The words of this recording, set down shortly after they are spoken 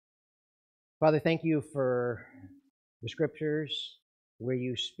Father, thank you for the scriptures where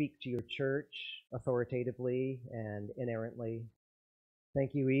you speak to your church authoritatively and inerrantly.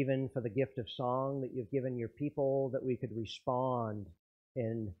 Thank you even for the gift of song that you've given your people, that we could respond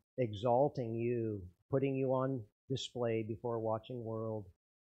in exalting you, putting you on display before a watching world.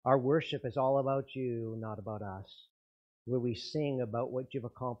 Our worship is all about you, not about us, where we sing about what you've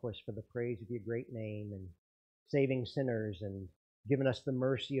accomplished for the praise of your great name and saving sinners and giving us the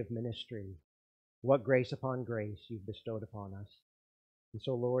mercy of ministry. What grace upon grace you've bestowed upon us. And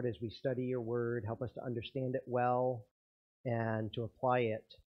so, Lord, as we study your word, help us to understand it well and to apply it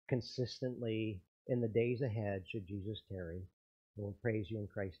consistently in the days ahead, should Jesus tarry. We'll praise you in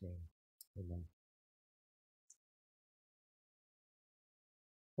Christ's name. Amen.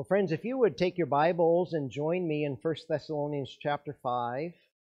 Well, friends, if you would take your Bibles and join me in 1 Thessalonians chapter 5.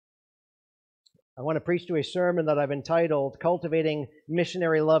 I want to preach to a sermon that I've entitled Cultivating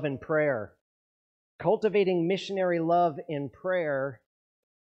Missionary Love in Prayer. Cultivating missionary love in prayer,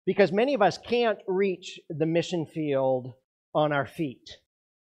 because many of us can't reach the mission field on our feet.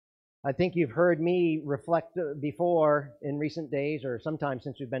 I think you've heard me reflect before in recent days, or sometime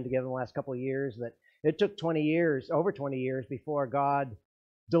since we've been together in the last couple of years, that it took over 20 years before God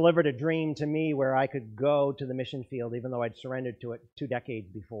delivered a dream to me where I could go to the mission field, even though I'd surrendered to it 2 decades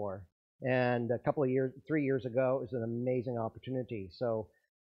before. And 3 years ago, it was an amazing opportunity. So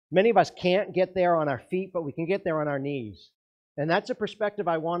many of us can't get there on our feet, but we can get there on our knees. And that's a perspective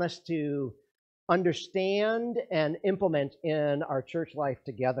I want us to understand and implement in our church life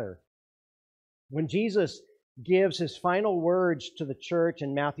together. When Jesus gives his final words to the church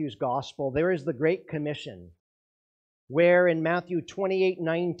in Matthew's gospel, there is the Great Commission, where in Matthew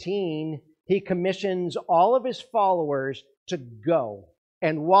 28:19, he commissions all of his followers to go.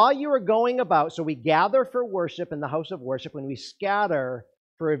 And while you are going about, so we gather for worship in the house of worship, and we scatter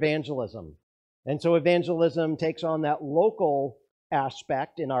for evangelism. And so evangelism takes on that local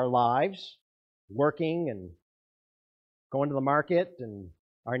aspect in our lives, working and going to the market and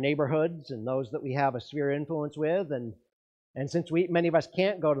our neighborhoods and those that we have a sphere of influence with. And since many of us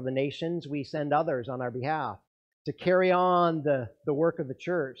can't go to the nations, we send others on our behalf to carry on the work of the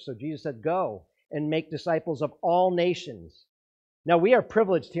church. So Jesus said, go and make disciples of all nations. Now, we are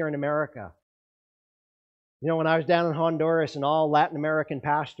privileged here in America. You know, when I was down in Honduras and all Latin American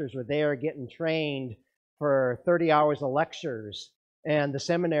pastors were there getting trained for 30 hours of lectures, and the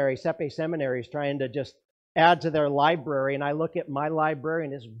seminary, CEPE seminaries, trying to just add to their library, and I look at my library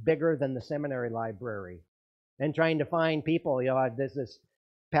and it's bigger than the seminary library, and trying to find people. You know, there's this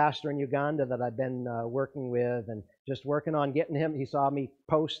pastor in Uganda that I've been working with, and just working on getting him. He saw me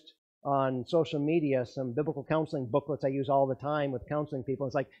post on social media some biblical counseling booklets I use all the time with counseling people.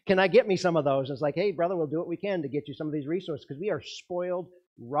 It's like, can I get me some of those? It's like, hey, brother, we'll do what we can to get you some of these resources, because we are spoiled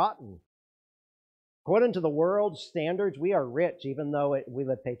rotten. According to the world's standards, we are rich, even though we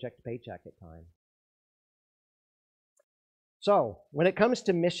live paycheck to paycheck at times. So, when it comes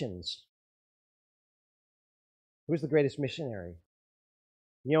to missions, who's the greatest missionary?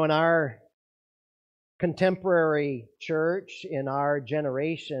 You know, in our contemporary church, in our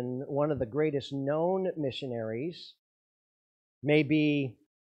generation, one of the greatest known missionaries may be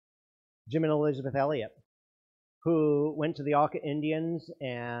Jim and Elizabeth Elliot, who went to the Auca Indians,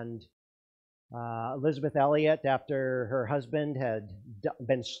 and Elizabeth Elliot, after her husband had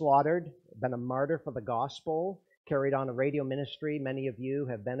been slaughtered, been a martyr for the gospel, carried on a radio ministry many of you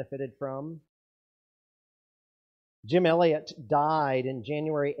have benefited from. Jim Elliot died in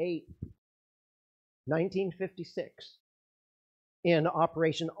January 8, 1956, in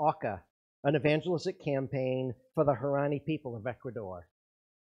Operation Auca, an evangelistic campaign for the Huaorani people of Ecuador.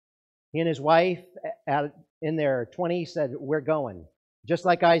 He and his wife, in their 20s, said, we're going. Just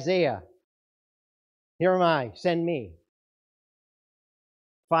like Isaiah, here am I, send me.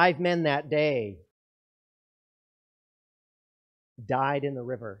 5 men that day died in the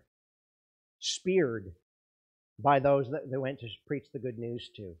river, speared by those that they went to preach the good news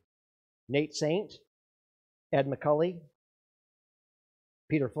to. Nate Saint, Ed McCulley,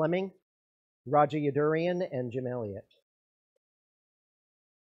 Peter Fleming, Roger Yadurian, and Jim Elliot.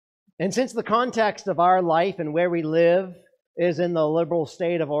 And since the context of our life and where we live is in the liberal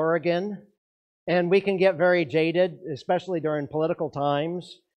state of Oregon, and we can get very jaded, especially during political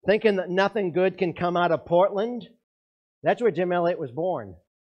times, thinking that nothing good can come out of Portland, that's where Jim Elliot was born.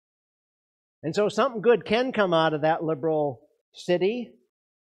 And so something good can come out of that liberal city.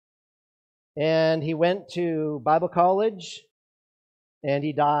 And he went to Bible college, and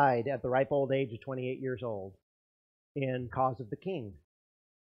he died at the ripe old age of 28 years old in Cause of the King.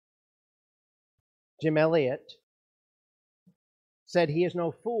 Jim Elliot said he is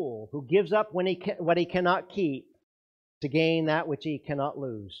no fool who gives up what he cannot keep to gain that which he cannot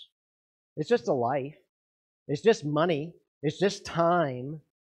lose. It's just a life. It's just money. It's just time.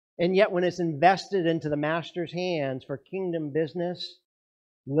 And yet when it's invested into the master's hands for kingdom business,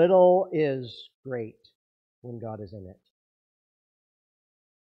 little is great when God is in it.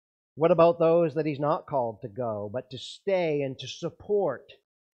 What about those that he's not called to go, but to stay and to support?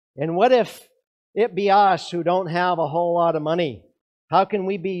 And what if it be us who don't have a whole lot of money? How can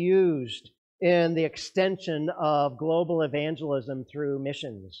we be used in the extension of global evangelism through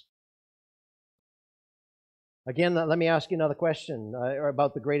missions? Again, let me ask you another question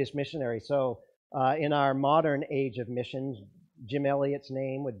about the greatest missionary. So, in our modern age of missions, Jim Elliot's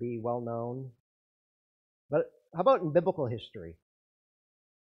name would be well known. But how about in biblical history?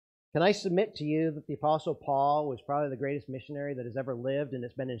 Can I submit to you that the Apostle Paul was probably the greatest missionary that has ever lived, and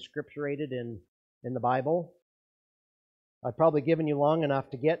it's been inscripturated in the Bible? I've probably given you long enough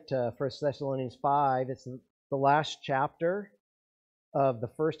to get to 1 Thessalonians 5. It's the last chapter of the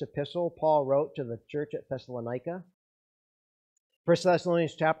first epistle Paul wrote to the church at Thessalonica. 1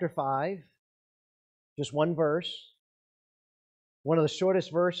 Thessalonians chapter 5, just one verse, one of the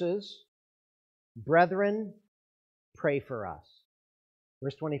shortest verses. Brethren, pray for us.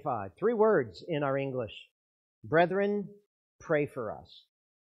 Verse 25. 3 words in our English. Brethren, pray for us.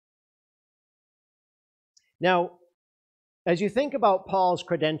 Now, as you think about Paul's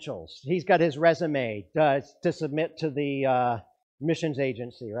credentials, he's got his resume to submit to the missions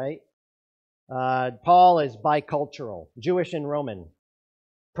agency, right? Paul is bicultural, Jewish and Roman.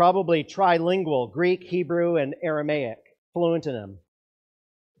 Probably trilingual, Greek, Hebrew, and Aramaic, fluent in them.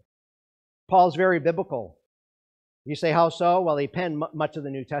 Paul's very biblical. You say, how so? Well, he penned much of the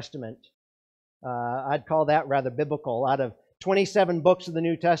New Testament. I'd call that rather biblical. Out of 27 books of the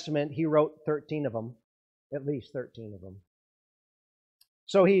New Testament, he wrote 13 of them, at least 13 of them.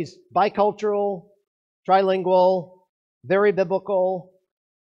 So he's bicultural, trilingual, very biblical.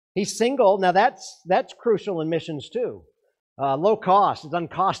 He's single. Now that's crucial in missions too. Low cost. It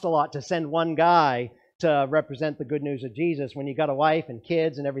doesn't cost a lot to send one guy to represent the good news of Jesus. When you got a wife and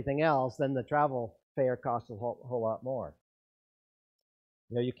kids and everything else, then the travel fare costs a whole lot more.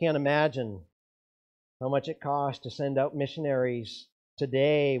 You know, you can't imagine how much it costs to send out missionaries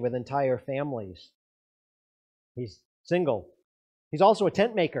today with entire families. He's single. He's also a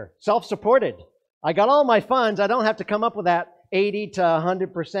tent maker, self-supported. I got all my funds. I don't have to come up with that 80 to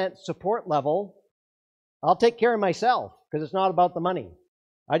 100% support level. I'll take care of myself because it's not about the money.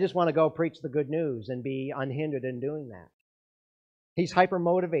 I just want to go preach the good news and be unhindered in doing that. He's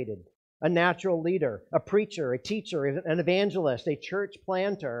hyper-motivated, a natural leader, a preacher, a teacher, an evangelist, a church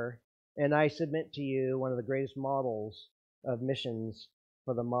planter, and I submit to you one of the greatest models of missions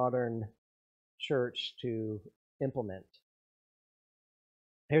for the modern church to implement.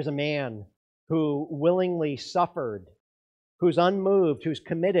 Here's a man who willingly suffered, who's unmoved, who's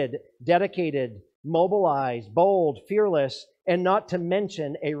committed, dedicated, mobilized, bold, fearless, and not to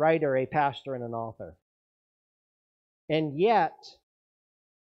mention a writer, a pastor, and an author. And yet,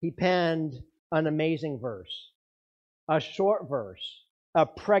 he penned an amazing verse, a short verse, a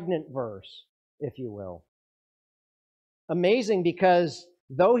pregnant verse, if you will. Amazing because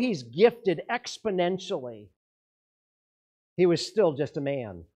though he's gifted exponentially, he was still just a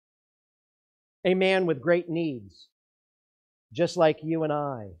man with great needs, just like you and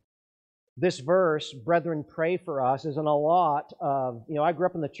I. This verse, brethren, pray for us, is in a lot of, I grew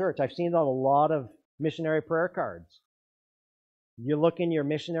up in the church. I've seen it on a lot of missionary prayer cards. You look in your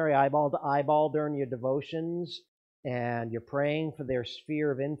missionary eyeball to eyeball during your devotions, and you're praying for their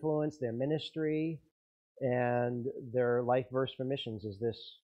sphere of influence, their ministry, and their life verse for missions is this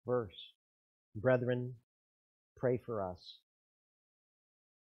verse. Brethren, pray for us.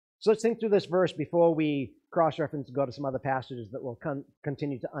 So let's think through this verse before we cross-reference and go to some other passages that will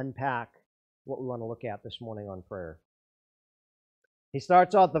continue to unpack what we want to look at this morning on prayer. He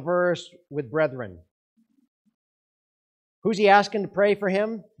starts out the verse with brethren. Who's he asking to pray for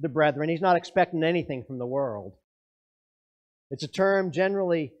him? The brethren. He's not expecting anything from the world. It's a term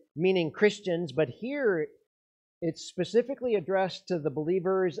generally meaning Christians, but here it's specifically addressed to the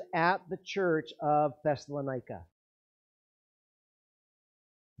believers at the church of Thessalonica.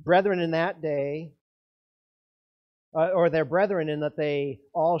 Brethren in that day, or they're brethren in that they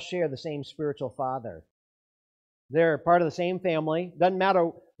all share the same spiritual father. They're part of the same family. Doesn't matter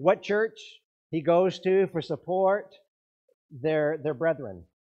what church he goes to for support, they're brethren.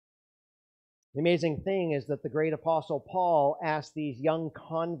 The amazing thing is that the great apostle Paul asked these young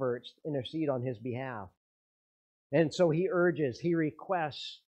converts to intercede on his behalf. And so he urges, he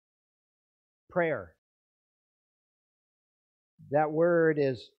requests prayer. That word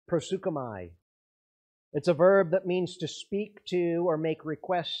is prosukomai. It's a verb that means to speak to or make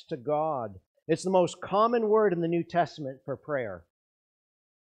requests to God. It's the most common word in the New Testament for prayer.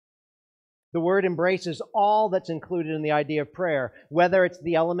 The word embraces all that's included in the idea of prayer, whether it's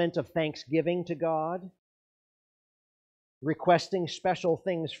the element of thanksgiving to God, requesting special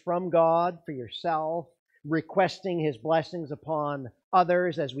things from God for yourself, requesting His blessings upon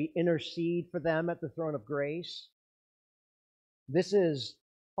others as we intercede for them at the throne of grace. This is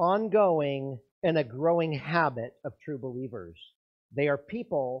ongoing and a growing habit of true believers. They are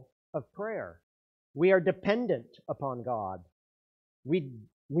people of prayer. We are dependent upon God. We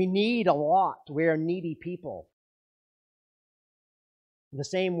need a lot. We are needy people. The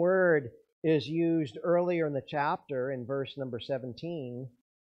same word is used earlier in the chapter in verse number 17,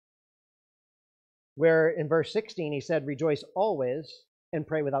 where in verse 16 he said, "Rejoice always and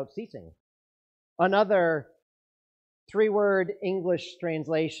pray without ceasing." Another three-word English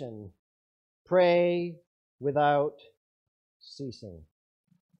translation, pray without ceasing.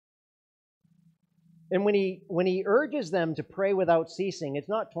 And when he urges them to pray without ceasing, it's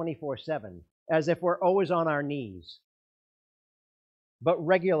not 24/7, as if we're always on our knees, but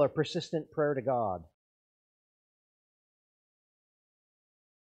regular, persistent prayer to God.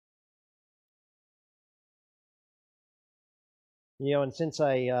 You know, and since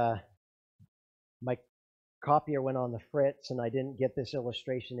my copier went on the fritz and I didn't get this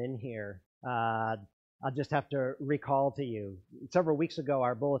illustration in here, I'll just have to recall to you. Several weeks ago,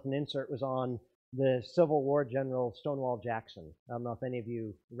 our bulletin insert was on the Civil War General Stonewall Jackson. I don't know if any of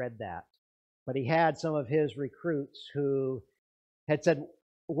you read that. But he had some of his recruits who had said,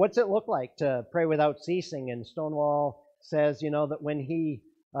 "What's it look like to pray without ceasing?" And Stonewall says, that when he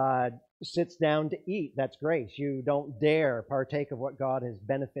sits down to eat, that's grace. You don't dare partake of what God has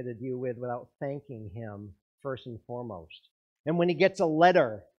benefited you with without thanking Him first and foremost. And when he gets a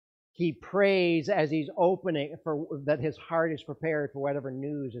letter, he prays as he's opening for that his heart is prepared for whatever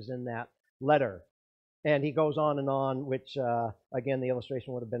news is in that letter. And he goes on, which, again, the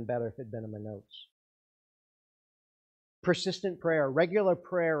illustration would have been better if it had been in my notes. Persistent prayer, regular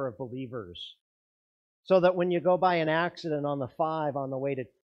prayer of believers. So that when you go by an accident on the 5 on the way to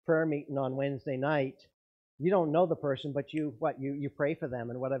prayer meeting on Wednesday night, you don't know the person, but you pray for them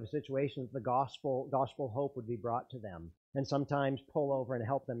in whatever situations the gospel hope would be brought to them. And sometimes pull over and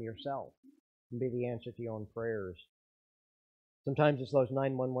help them yourself and be the answer to your own prayers. Sometimes it's those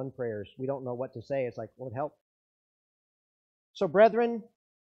 911 prayers. We don't know what to say. It's like, Lord, help. So, brethren,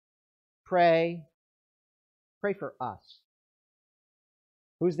 pray for us.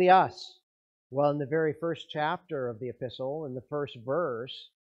 Who's the us? Well, in the very first chapter of the epistle, in the first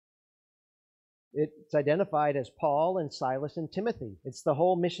verse, it's identified as Paul and Silas and Timothy. It's the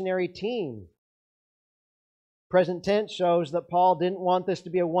whole missionary team. Present tense shows that Paul didn't want this to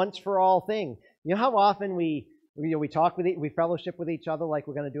be a once-for-all thing. You know how often we fellowship with each other like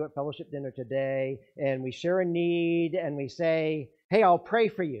we're going to do at fellowship dinner today, and we share a need, and we say, "Hey, I'll pray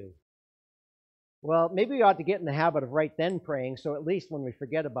for you." Well, maybe we ought to get in the habit of right then praying, so at least when we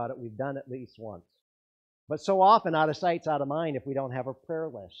forget about it, we've done it at least once. But so often, out of sight, out of mind, if we don't have a prayer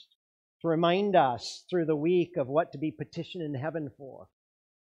list to remind us through the week of what to be petitioned in heaven for.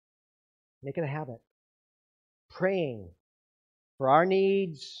 Make it a habit. Praying for our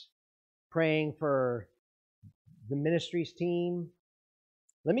needs, praying for the ministries team.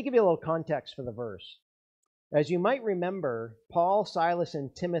 Let me give you a little context for the verse. As you might remember, Paul, Silas,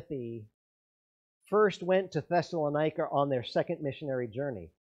 and Timothy first went to Thessalonica on their second missionary journey.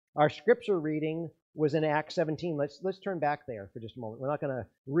 Our scripture reading was in Acts 17. Let's turn back there for just a moment. We're not going to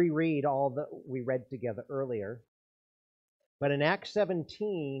reread all that we read together earlier. But in Acts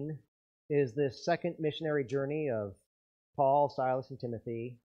 17 is this second missionary journey of Paul, Silas, and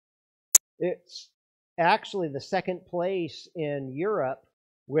Timothy. It's actually the second place in Europe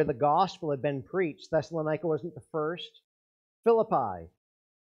where the gospel had been preached. Thessalonica wasn't the first. Philippi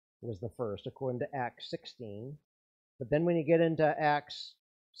was the first, according to Acts 16. But then when you get into Acts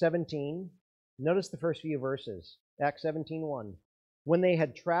 17, notice the first few verses. Acts 17:1. When they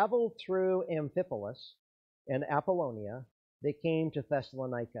had traveled through Amphipolis and Apollonia, they came to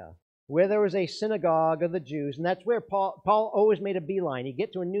Thessalonica, where there was a synagogue of the Jews, and that's where Paul always made a beeline. You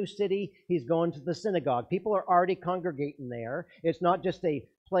get to a new city, he's going to the synagogue. People are already congregating there. It's not just a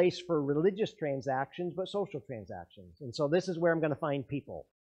place for religious transactions, but social transactions. And so this is where I'm going to find people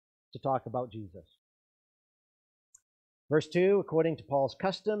to talk about Jesus. Verse 2, according to Paul's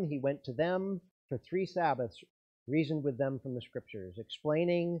custom, he went to them for 3 Sabbaths, reasoned with them from the Scriptures,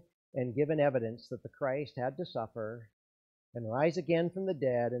 explaining and given evidence that the Christ had to suffer and rise again from the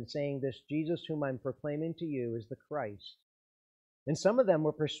dead, and saying, "This Jesus whom I'm proclaiming to you is the Christ." And some of them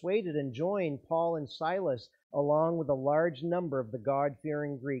were persuaded and joined Paul and Silas, along with a large number of the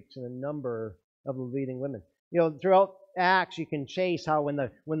God-fearing Greeks and a number of the leading women. Throughout Acts, you can chase how when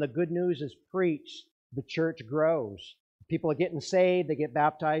the good news is preached, the church grows. People are getting saved, they get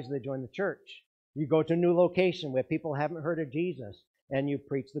baptized, they join the church. You go to a new location where people haven't heard of Jesus, and you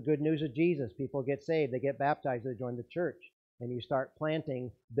preach the good news of Jesus. People get saved, they get baptized, they join the church. And you start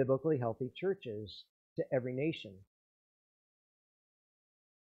planting biblically healthy churches to every nation.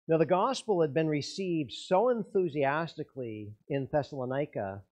 Now, the gospel had been received so enthusiastically in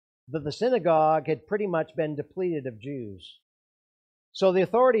Thessalonica that the synagogue had pretty much been depleted of Jews. So the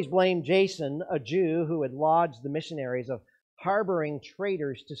authorities blamed Jason, a Jew who had lodged the missionaries, of harboring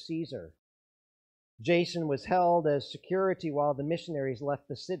traitors to Caesar. Jason was held as security while the missionaries left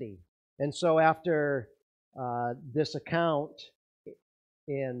the city. And so after this account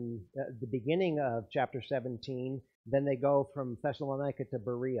in the beginning of chapter 17, then they go from Thessalonica to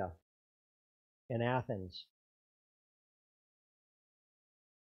Berea and Athens.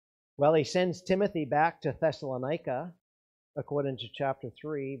 Well, he sends Timothy back to Thessalonica, according to chapter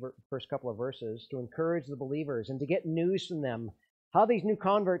 3, first couple of verses, to encourage the believers and to get news from them. How are these new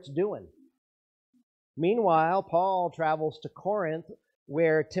converts doing? Meanwhile, Paul travels to Corinth,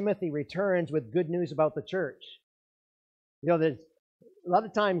 where Timothy returns with good news about the church. There's a lot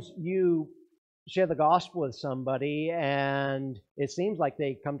of times you share the gospel with somebody and it seems like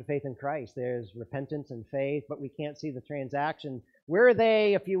they come to faith in Christ. There's repentance and faith, but we can't see the transaction. Where are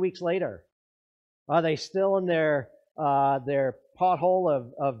they a few weeks later? Are they still in their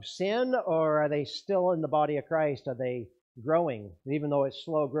pothole of sin, or are they still in the body of Christ? Are they growing? Even though it's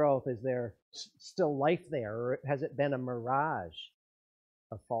slow growth, is there still life there, or has it been a mirage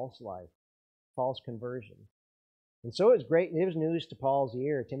of false life, false conversion? And so it was great. It was news to Paul's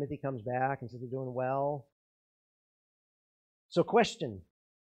ear. Timothy comes back and says they're doing well. So question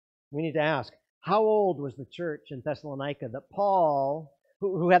we need to ask, how old was the church in Thessalonica that Paul,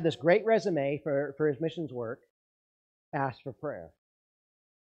 who had this great resume for his missions work, asked for prayer?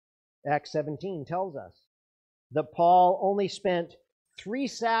 Acts 17 tells us that Paul only spent 3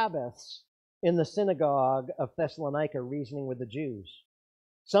 Sabbaths in the synagogue of Thessalonica reasoning with the Jews.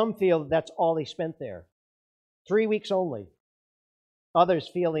 Some feel that's all he spent there. 3 weeks only.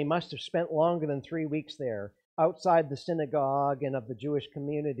 Others feel he must have spent longer than 3 weeks there, outside the synagogue and of the Jewish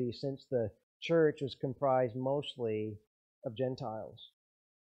community, since the church was comprised mostly of Gentiles.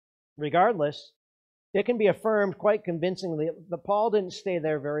 Regardless, it can be affirmed quite convincingly that Paul didn't stay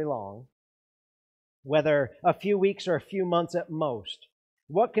there very long, whether a few weeks or a few months at most.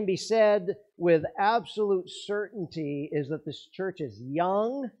 What can be said with absolute certainty is that this church is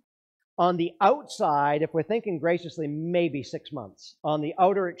young. On the outside, if we're thinking graciously, maybe 6 months. On the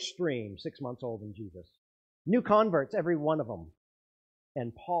outer extreme, 6 months old in Jesus. New converts, every one of them.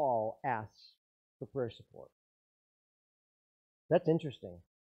 And Paul asks for prayer support. That's interesting.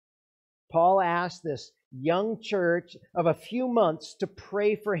 Paul asked this young church of a few months to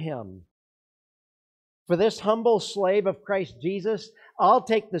pray for him. For this humble slave of Christ Jesus, I'll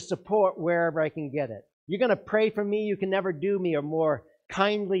take the support wherever I can get it. You're going to pray for me, you can never do me a more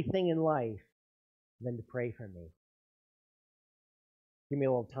kindly thing in life than to pray for me. Give me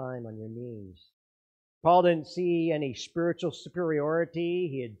a little time on your knees. Paul didn't see any spiritual superiority.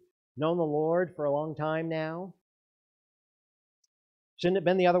 He had known the Lord for a long time now. Shouldn't it have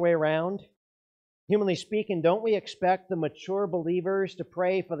been the other way around? Humanly speaking, don't we expect the mature believers to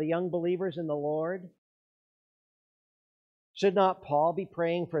pray for the young believers in the Lord? Should not Paul be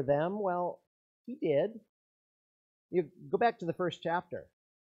praying for them? Well, he did. You go back to the first chapter,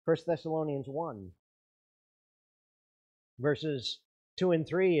 1 Thessalonians 1, verses 2 and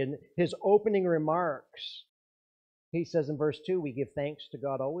 3. In his opening remarks, he says in verse 2, we give thanks to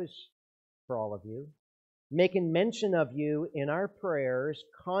God always for all of you, making mention of you in our prayers,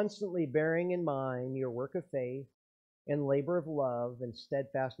 constantly bearing in mind your work of faith and labor of love and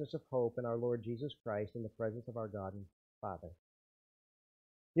steadfastness of hope in our Lord Jesus Christ in the presence of our God and Father.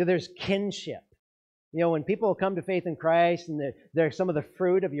 There's kinship. When people come to faith in Christ and they're some of the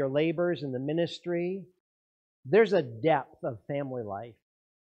fruit of your labors in the ministry, there's a depth of family life,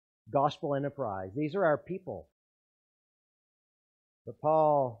 gospel enterprise. These are our people. But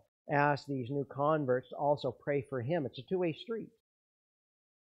Paul asked these new converts to also pray for him. It's a two-way street.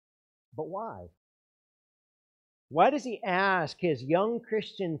 But why? Why does he ask his young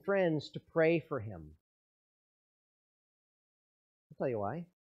Christian friends to pray for him? I'll tell you why.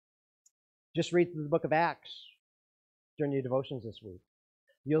 Just read through the book of Acts during your devotions this week.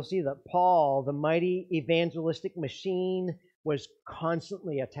 You'll see that Paul, the mighty evangelistic machine, was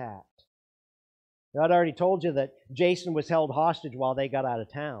constantly attacked. I'd already told you that Jason was held hostage while they got out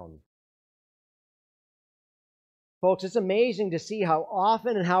of town. Folks, it's amazing to see how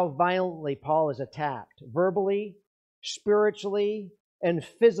often and how violently Paul is attacked, verbally, spiritually, and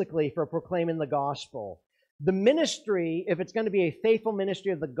physically for proclaiming the gospel. The ministry, if it's going to be a faithful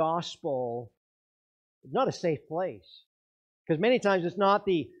ministry of the gospel, is not a safe place. Because many times it's not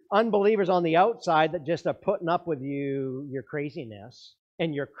the unbelievers on the outside that just are putting up with your craziness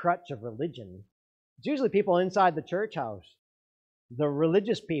and your crutch of religion. It's usually people inside the church house, the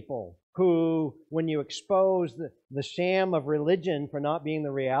religious people, who, when you expose the sham of religion for not being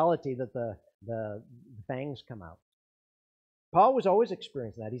the reality, that the fangs come out. Paul was always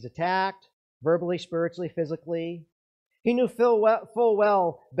experiencing that. He's attacked verbally, spiritually, physically. He knew full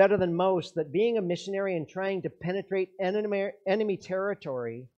well, better than most, that being a missionary and trying to penetrate enemy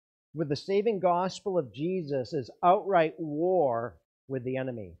territory with the saving gospel of Jesus is outright war with the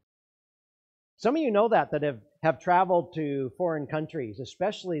enemy. Some of you know that have traveled to foreign countries,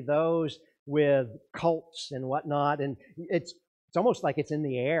 especially those with cults and whatnot, and it's almost like it's in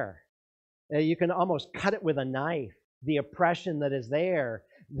the air. You can almost cut it with a knife. The oppression that is there,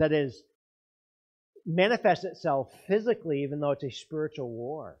 that is manifests itself physically, even though it's a spiritual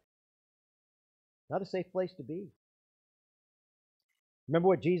war. Not a safe place to be. Remember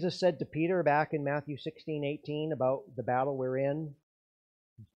what Jesus said to Peter back in Matthew 16:18 about the battle we're in?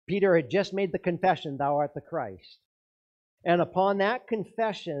 Peter had just made the confession, "Thou art the Christ." And upon that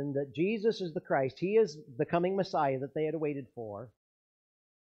confession that Jesus is the Christ, He is the coming Messiah that they had waited for,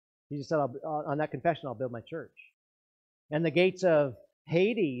 Jesus said, on that confession, I'll build my church. And the gates of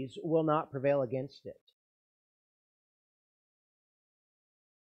Hades will not prevail against it.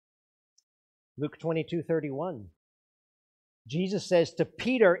 Luke 22:31. Jesus says to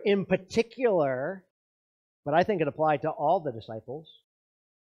Peter in particular, but I think it applied to all the disciples,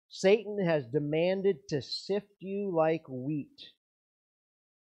 Satan has demanded to sift you like wheat.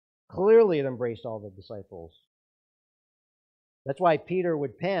 Clearly it embraced all the disciples. That's why Peter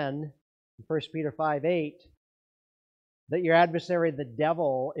would pen in 1 Peter 5:8 that your adversary, the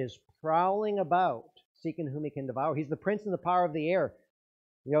devil, is prowling about, seeking whom he can devour. He's the prince and the power of the air.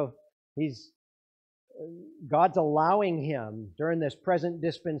 God's allowing him during this present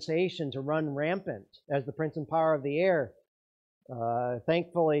dispensation to run rampant as the prince and power of the air.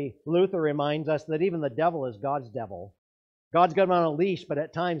 Thankfully, Luther reminds us that even the devil is God's devil. God's got him on a leash, but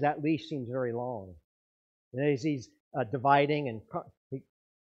at times that leash seems very long. And as he's dividing, and he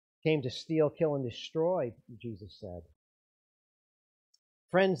came to steal, kill, and destroy, Jesus said.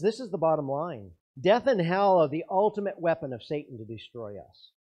 Friends, this is the bottom line. Death and hell are the ultimate weapon of Satan to destroy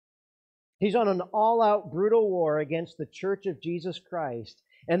us. He's on an all-out brutal war against the church of Jesus Christ.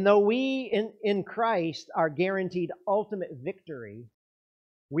 And though we in Christ are guaranteed ultimate victory,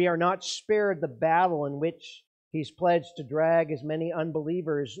 we are not spared the battle in which He's pledged to drag as many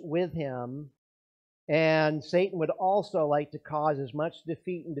unbelievers with Him. And Satan would also like to cause as much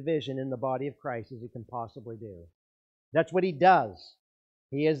defeat and division in the body of Christ as he can possibly do. That's what he does.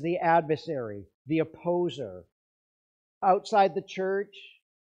 He is the adversary, the opposer, outside the church,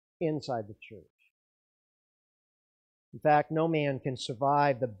 inside the church. In fact, no man can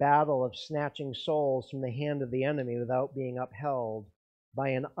survive the battle of snatching souls from the hand of the enemy without being upheld by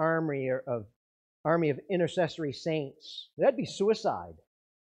an army of intercessory saints. That'd be suicide.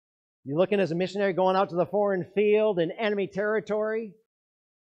 You're looking as a missionary going out to the foreign field in enemy territory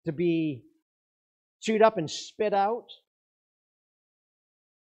to be chewed up and spit out.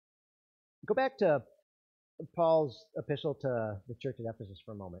 Go back to Paul's epistle to the church at Ephesus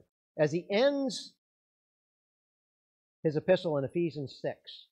for a moment. As he ends his epistle in Ephesians 6,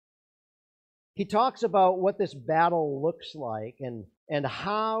 he talks about what this battle looks like and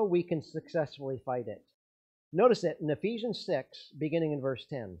how we can successfully fight it. Notice it in Ephesians 6, beginning in verse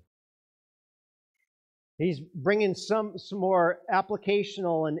 10. He's bringing some more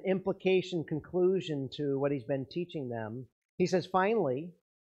applicational and implication conclusion to what he's been teaching them. He says, finally,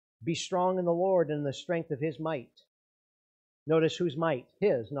 be strong in the Lord and in the strength of His might. Notice whose might?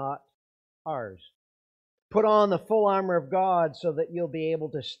 His, not ours. Put on the full armor of God so that you'll be able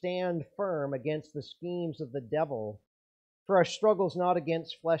to stand firm against the schemes of the devil. For our struggle's not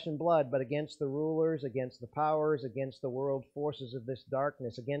against flesh and blood, but against the rulers, against the powers, against the world forces of this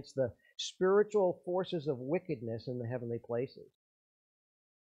darkness, against the spiritual forces of wickedness in the heavenly places.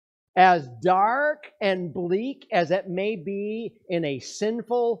 As dark and bleak as it may be in a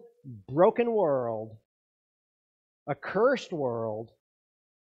sinful, broken world, a cursed world,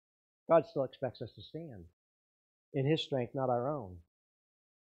 God still expects us to stand in His strength, not our own.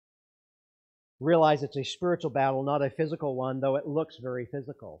 Realize it's a spiritual battle, not a physical one, though it looks very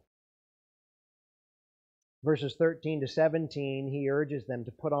physical. Verses 13 to 17, he urges them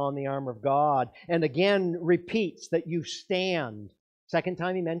to put on the armor of God, and again repeats that you stand. Second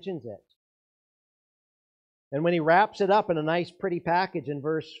time he mentions it. And when he wraps it up in a nice, pretty package in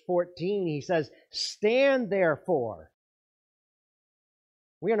verse 14, he says, stand therefore.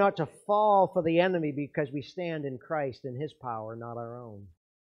 We are not to fall for the enemy because we stand in Christ and his power, not our own.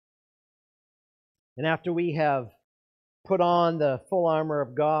 And after we have put on the full armor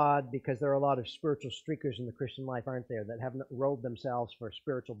of God, because there are a lot of spiritual streakers in the Christian life, aren't there, that haven't robed themselves for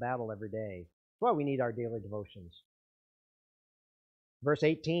spiritual battle every day. That's why we need our daily devotions. Verse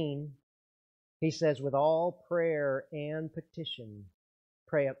 18, he says, with all prayer and petition,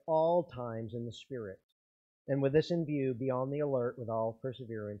 pray at all times in the Spirit. And with this in view, be on the alert with all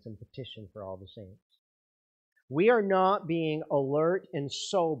perseverance and petition for all the saints. We are not being alert and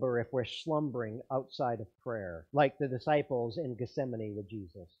sober if we're slumbering outside of prayer, like the disciples in Gethsemane with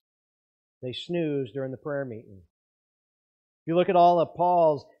Jesus. They snoozed during the prayer meeting. If you look at all of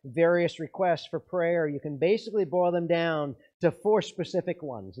Paul's various requests for prayer, you can basically boil them down to 4 specific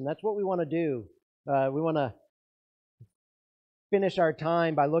ones. And that's what we want to do. We want to finish our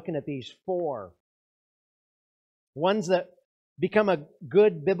time by looking at these 4. Ones that become a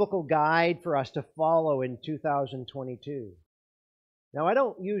good biblical guide for us to follow in 2022. Now, I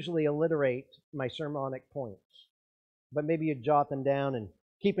don't usually alliterate my sermonic points, but maybe you jot them down and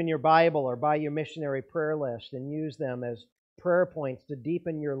keep in your Bible or by your missionary prayer list and use them as prayer points to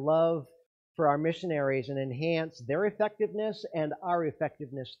deepen your love for our missionaries and enhance their effectiveness and our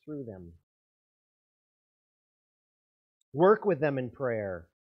effectiveness through them. Work with them in prayer.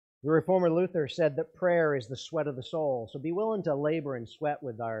 The Reformer Luther said that prayer is the sweat of the soul. So be willing to labor and sweat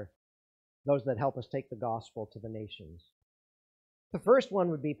with those that help us take the gospel to the nations. The first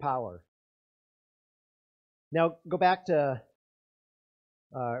one would be power. Now, go back to,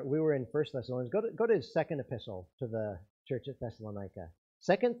 we were in 1 Thessalonians. Go to his second epistle to the church at Thessalonica.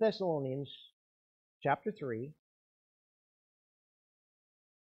 2 Thessalonians chapter 3.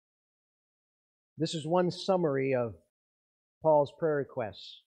 This is one summary of Paul's prayer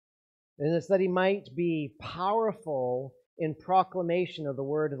requests. And it's that he might be powerful in proclamation of the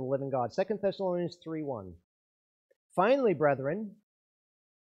word of the living God. 2 Thessalonians 3:1. Finally, brethren,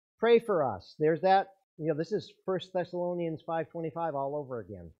 pray for us. There's that, this is 1 Thessalonians 5:25 all over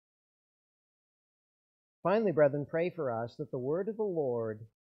again. Finally, brethren, pray for us that the word of the Lord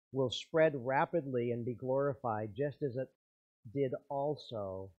will spread rapidly and be glorified, just as it did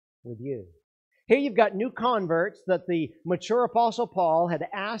also with you. Here you've got new converts that the mature Apostle Paul had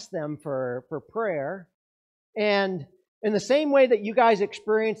asked them for prayer. And in the same way that you guys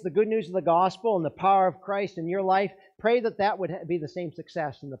experience the good news of the gospel and the power of Christ in your life, pray that that would be the same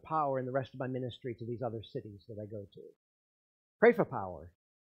success and the power in the rest of my ministry to these other cities that I go to. Pray for power.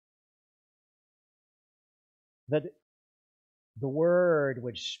 That the word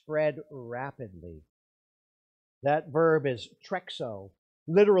would spread rapidly. That verb is trexo.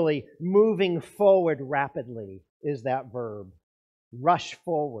 Literally, moving forward rapidly is that verb. Rush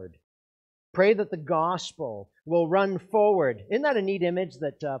forward. Pray that the gospel will run forward. Isn't that a neat image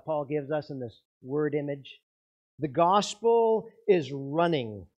that Paul gives us in this word image? The gospel is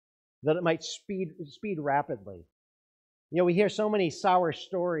running, that it might speed rapidly. We hear so many sour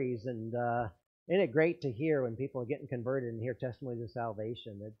stories, and isn't it great to hear when people are getting converted and hear testimonies of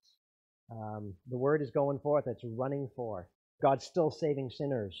salvation? It's the word is going forth, it's running forth. God's still saving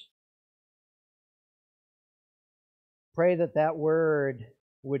sinners. Pray that that word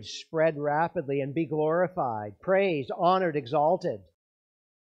would spread rapidly and be glorified, praised, honored, exalted.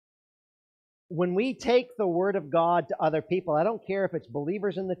 When we take the word of God to other people, I don't care if it's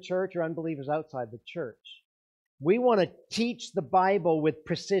believers in the church or unbelievers outside the church, we want to teach the Bible with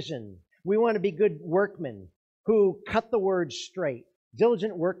precision. We want to be good workmen who cut the word straight,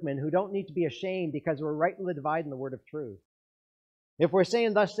 diligent workmen who don't need to be ashamed because we're rightly dividing the word of truth. If we're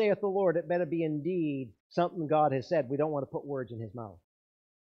saying, thus saith the Lord, it better be indeed something God has said. We don't want to put words in his mouth.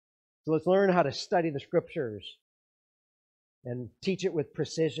 So let's learn how to study the scriptures and teach it with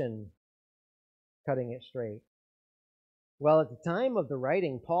precision, cutting it straight. Well, at the time of the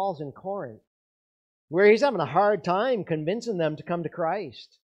writing, Paul's in Corinth, where he's having a hard time convincing them to come to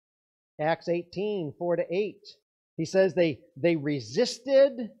Christ. Acts 18:4-8. He says they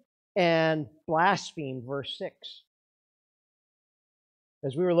resisted and blasphemed, verse 6.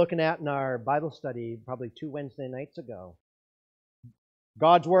 As we were looking at in our Bible study probably 2 Wednesday nights ago,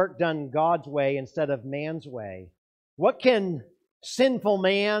 God's work done God's way instead of man's way. What can sinful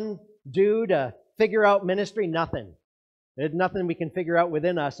man do to figure out ministry? Nothing. There's nothing we can figure out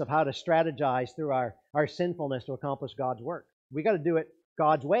within us of how to strategize through our sinfulness to accomplish God's work. We got to do it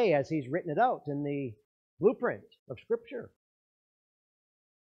God's way as he's written it out in the blueprint of Scripture.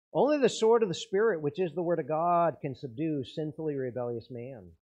 Only the sword of the Spirit, which is the Word of God, can subdue sinfully rebellious man.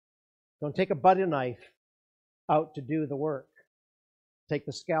 Don't take a butter knife out to do the work. Take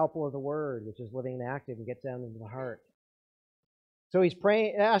the scalpel of the Word, which is living and active, and get down into the heart. So he's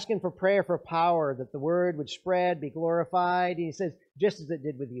praying, asking for prayer for power, that the Word would spread, be glorified. And he says, just as it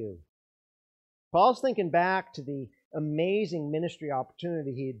did with you. Paul's thinking back to the amazing ministry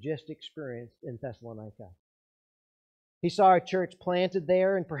opportunity he had just experienced in Thessalonica. He saw a church planted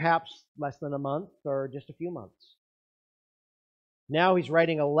there in perhaps less than a month or just a few months. Now he's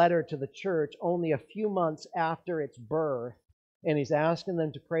writing a letter to the church only a few months after its birth, and he's asking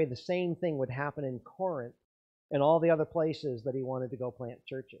them to pray the same thing would happen in Corinth and all the other places that he wanted to go plant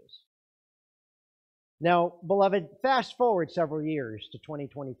churches. Now, beloved, fast forward several years to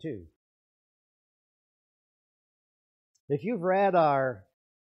 2022. If you've read our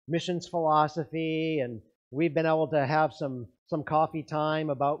missions philosophy, and we've been able to have some coffee time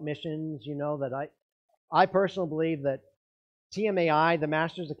about missions, you know that I personally believe that TMAI, the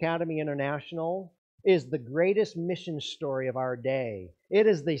Masters Academy International, is the greatest mission story of our day. It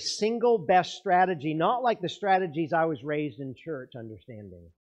is the single best strategy, not like the strategies I was raised in church understanding.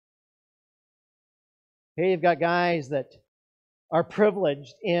 Here you've got guys that are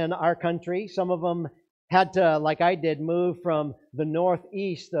privileged in our country. Some of them had to, like I did, move from the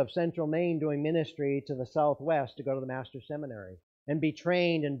northeast of central Maine doing ministry to the southwest to go to the Master's Seminary and be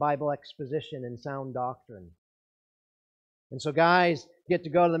trained in Bible exposition and sound doctrine. And so guys get to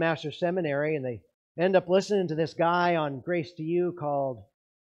go to the Master's Seminary, and they end up listening to this guy on Grace to You called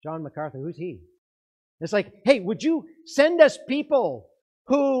John MacArthur. Who's he? It's like, hey, would you send us people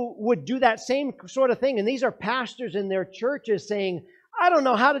who would do that same sort of thing? And these are pastors in their churches saying, I don't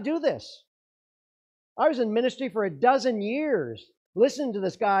know how to do this. I was in ministry for 12 years, listening to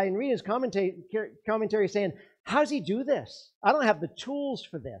this guy and reading his commentary saying, how does he do this? I don't have the tools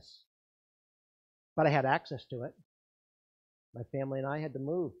for this. But I had access to it. My family and I had to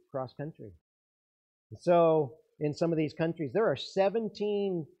move cross country. So in some of these countries, there are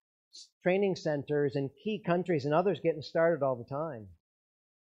 17 training centers in key countries and others getting started all the time.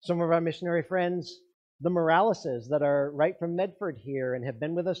 Some of our missionary friends, the Moraleses that are right from Medford here and have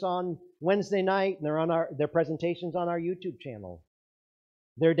been with us on Wednesday night, and they're on their presentations on our YouTube channel.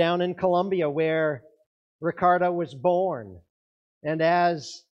 They're down in Colombia where Ricardo was born. And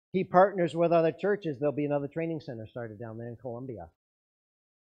as he partners with other churches, there'll be another training center started down there in Colombia.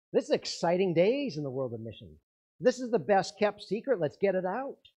 This is exciting days in the world of missions. This is the best kept secret. Let's get it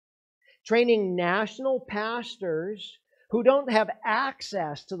out. Training national pastors who don't have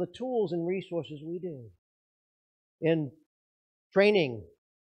access to the tools and resources we do in training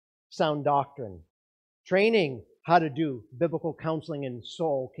sound doctrine, training how to do biblical counseling and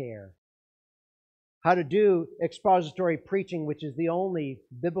soul care, how to do expository preaching, which is the only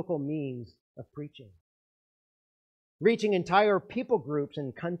biblical means of preaching, reaching entire people groups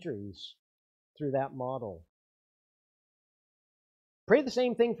and countries through that model. Pray the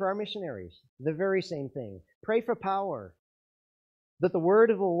same thing for our missionaries, the very same thing. Pray for power, that the word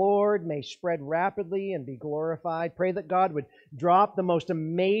of the Lord may spread rapidly and be glorified. Pray that God would drop the most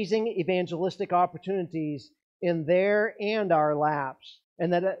amazing evangelistic opportunities in their and our laps,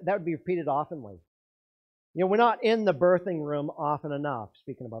 and that would be repeated oftenly. You know, we're not in the birthing room often enough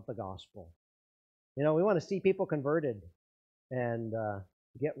speaking about the gospel. You know, we want to see people converted and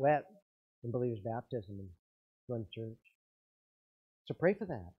get wet in believers' baptism and join the church. So pray for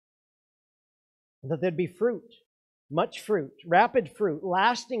that. And that there'd be fruit. Much fruit, rapid fruit,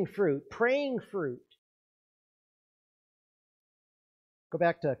 lasting fruit, praying fruit. Go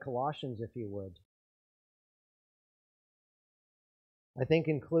back to Colossians, if you would. I think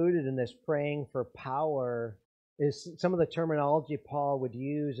included in this praying for power is some of the terminology Paul would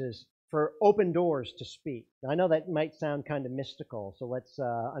use is for open doors to speak. Now, I know that might sound kind of mystical, so let's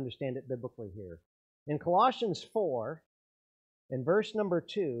understand it biblically here. In Colossians 4, in verse number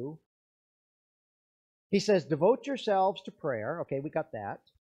 2, he says, devote yourselves to prayer. Okay, we got that.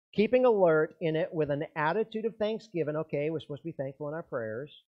 Keeping alert in it with an attitude of thanksgiving. Okay, we're supposed to be thankful in our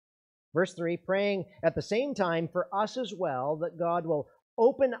prayers. Verse 3, praying at the same time for us as well, that God will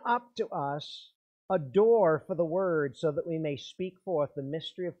open up to us a door for the word so that we may speak forth the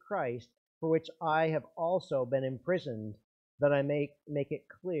mystery of Christ, for which I have also been imprisoned, that I may make it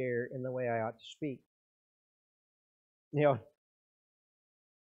clear in the way I ought to speak. You know,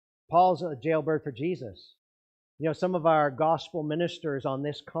 Paul's a jailbird for Jesus. You know, some of our gospel ministers on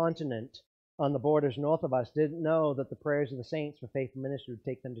this continent, on the borders north of us, didn't know that the prayers of the saints for faithful ministry would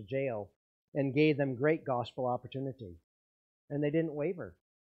take them to jail and gave them great gospel opportunity. And they didn't waver.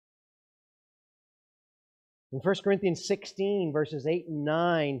 In 1 Corinthians 16, verses 8 and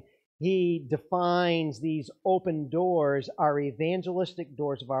 9, he defines these open doors are evangelistic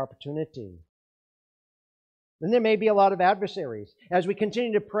doors of opportunity. And there may be a lot of adversaries. As we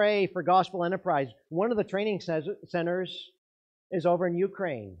continue to pray for gospel enterprise, one of the training centers is over in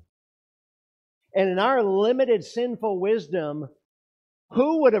Ukraine. And in our limited sinful wisdom,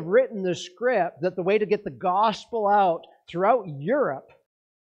 who would have written the script that the way to get the gospel out throughout Europe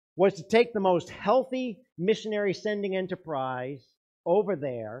was to take the most healthy missionary sending enterprise over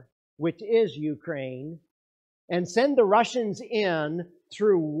there, which is Ukraine, and send the Russians in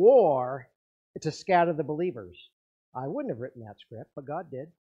through war to scatter the believers? I wouldn't have written that script, but God did.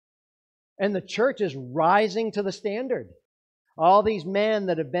 And the church is rising to the standard. All these men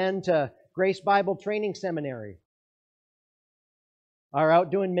that have been to Grace Bible Training Seminary are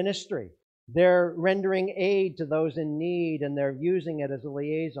out doing ministry. They're rendering aid to those in need, and they're using it as a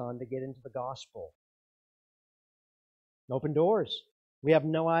liaison to get into the gospel. Open doors. We have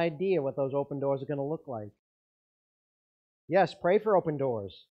no idea what those open doors are going to look like. Yes, pray for open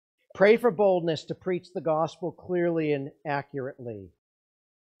doors. Pray for boldness to preach the gospel clearly and accurately.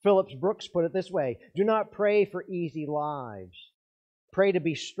 Phillips Brooks put it this way: do not pray for easy lives. Pray to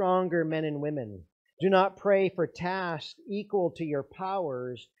be stronger men and women. Do not pray for tasks equal to your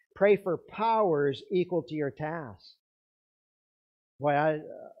powers. Pray for powers equal to your tasks. Boy,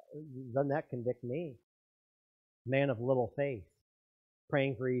 doesn't that convict me? Man of little faith,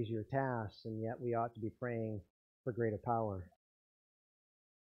 praying for easier tasks, and yet we ought to be praying for greater power.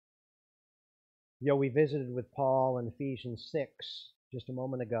 We visited with Paul in Ephesians 6 just a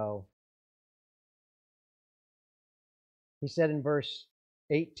moment ago. He said in verse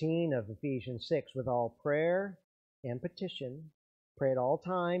 18 of Ephesians 6, with all prayer and petition, pray at all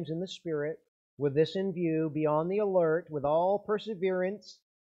times in the Spirit, with this in view, be on the alert, with all perseverance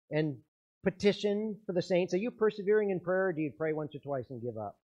and petition for the saints. Are you persevering in prayer, or do you pray once or twice and give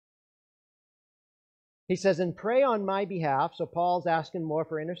up? He says, and pray on my behalf, so Paul's asking more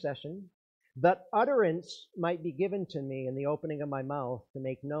for intercession, that utterance might be given to me in the opening of my mouth to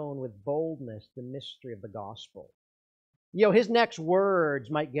make known with boldness the mystery of the gospel. His next words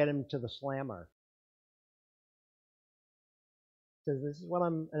might get him to the slammer. He says, this is what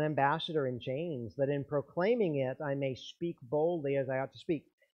I'm an ambassador in chains, that in proclaiming it I may speak boldly as I ought to speak.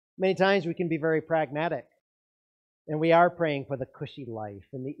 Many times we can be very pragmatic, and we are praying for the cushy life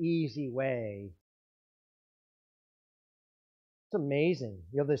and the easy way. It's amazing.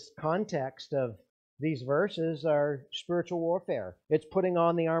 This context of these verses are spiritual warfare. It's putting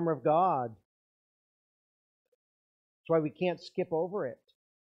on the armor of God. That's why we can't skip over it.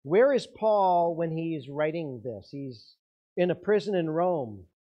 Where is Paul when he's writing this? He's in a prison in Rome,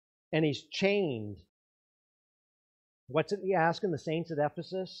 and he's chained. What's he asking the saints at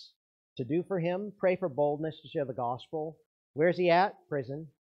Ephesus to do for him? Pray for boldness to share the gospel. Where's he at? Prison.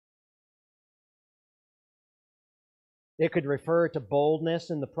 It could refer to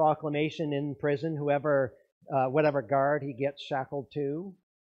boldness in the proclamation in prison, whatever guard he gets shackled to.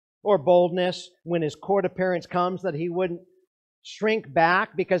 Or boldness when his court appearance comes, that he wouldn't shrink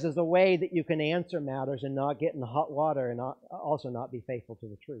back because there's a way that you can answer matters and not get in the hot water and also not be faithful to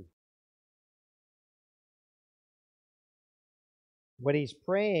the truth. What he's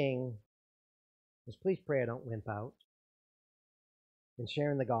praying is, please pray I don't wimp out in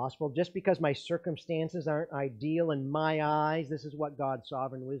sharing the gospel. Just because my circumstances aren't ideal in my eyes, this is what God's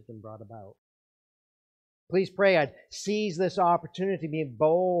sovereign wisdom brought about. Please pray I'd seize this opportunity to be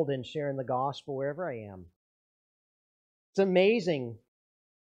bold in sharing the gospel wherever I am. It's amazing.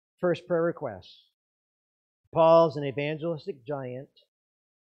 First prayer request. Paul's an evangelistic giant,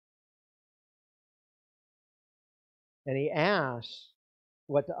 and he asks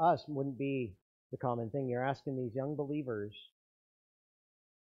what to us wouldn't be the common thing. You're asking these young believers.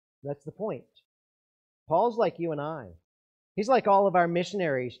 That's the point. Paul's like you and I. He's like all of our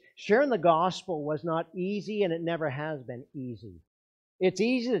missionaries. Sharing the gospel was not easy, and it never has been easy. It's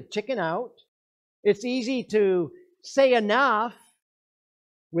easy to chicken out. It's easy to say enough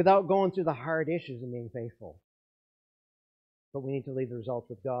without going through the hard issues and being faithful. But we need to leave the results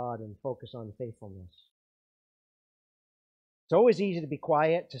with God and focus on faithfulness. It's always easy to be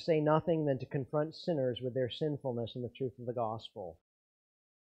quiet, to say nothing, than to confront sinners with their sinfulness and the truth of the gospel.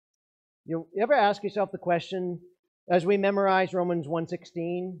 You ever ask yourself the question, as we memorize Romans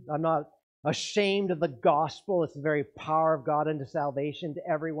 1:16, I'm not ashamed of the gospel. It's the very power of God unto salvation to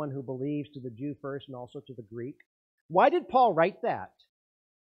everyone who believes, to the Jew first and also to the Greek. Why did Paul write that?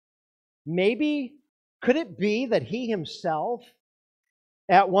 Maybe, could it be that he himself,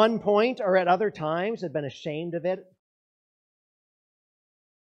 at one point or at other times, had been ashamed of it?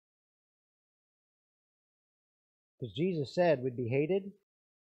 Because Jesus said we'd be hated,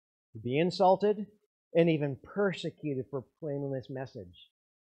 we'd be insulted, and even persecuted for proclaiming this message.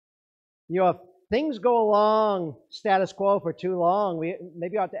 If things go along status quo for too long, we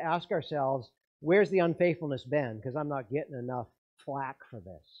maybe ought to ask ourselves, where's the unfaithfulness been? Because I'm not getting enough flack for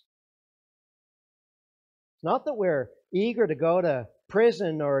this. It's not that we're eager to go to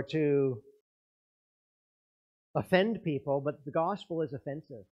prison or to offend people, but the gospel is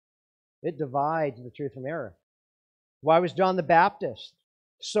offensive. It divides the truth from error. Why was John the Baptist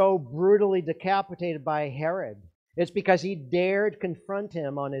so brutally decapitated by Herod? It's because he dared confront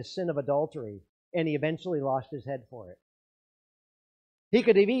him on his sin of adultery, and he eventually lost his head for it. He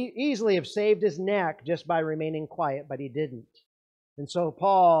could have easily have saved his neck just by remaining quiet, but he didn't. And so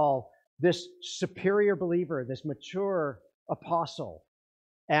Paul, this superior believer, this mature apostle,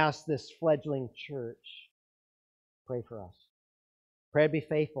 asked this fledgling church, pray for us. Pray I'd be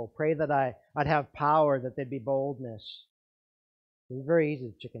faithful. Pray that I'd have power, that there'd be boldness. It's very easy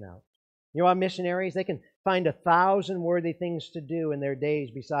to chicken out. You know what, missionaries, they can find 1,000 worthy things to do in their days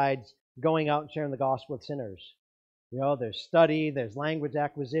besides going out and sharing the gospel with sinners. There's study, there's language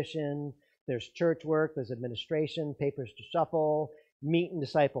acquisition, there's church work, there's administration, papers to shuffle, meet and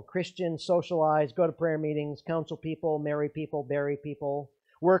disciple Christians, socialize, go to prayer meetings, counsel people, marry people, bury people,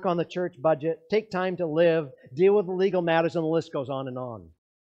 work on the church budget, take time to live, deal with the legal matters, and the list goes on and on.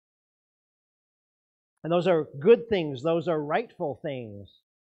 And those are good things. Those are rightful things.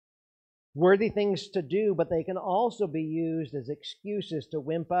 Worthy things to do, but they can also be used as excuses to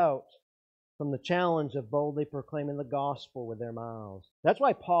wimp out from the challenge of boldly proclaiming the gospel with their mouths. That's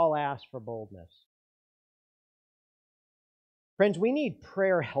why Paul asked for boldness. Friends, we need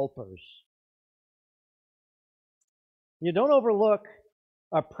prayer helpers. You don't overlook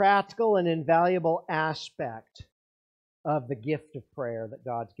a practical and invaluable aspect of the gift of prayer that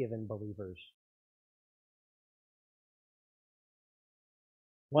God's given believers.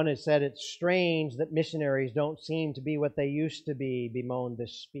 One has said, it's strange that missionaries don't seem to be what they used to be, bemoaned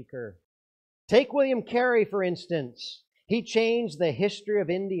this speaker. Take William Carey, for instance. He changed the history of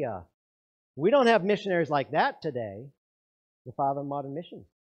India. We don't have missionaries like that today, the father of modern mission.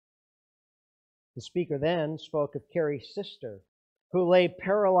 The speaker then spoke of Carey's sister, who lay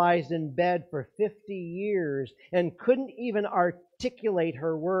paralyzed in bed for 50 years and couldn't even articulate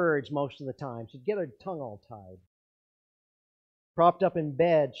her words most of the time. She'd get her tongue all tied. Propped up in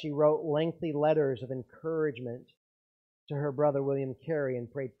bed, she wrote lengthy letters of encouragement to her brother William Carey and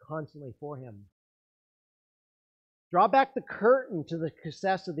prayed constantly for him. Draw back the curtain to the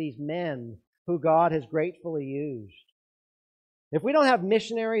success of these men who God has gratefully used. If we don't have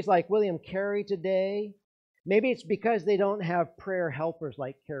missionaries like William Carey today, maybe it's because they don't have prayer helpers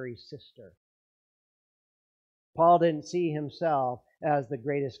like Carey's sister. Paul didn't see himself as the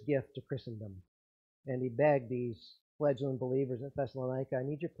greatest gift to Christendom, and he begged these fledgling believers at Thessalonica, I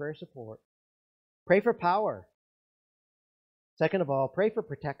need your prayer support. Pray for power. Second of all, pray for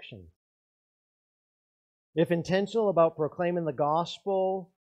protection. If intentional about proclaiming the gospel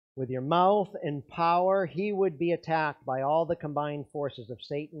with your mouth and power, he would be attacked by all the combined forces of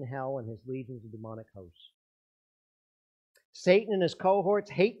Satan, hell, and his legions of demonic hosts. Satan and his cohorts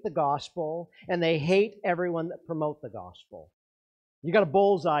hate the gospel, and they hate everyone that promote the gospel. You got a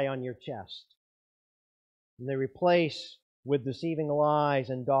bullseye on your chest. And they replace with deceiving lies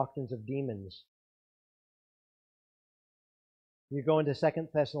and doctrines of demons. You go into 2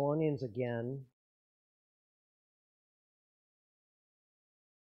 Thessalonians again.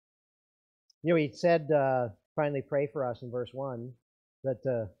 He said, finally pray for us in verse 1, that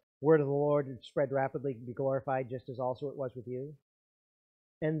the word of the Lord would spread rapidly, be glorified, just as also it was with you.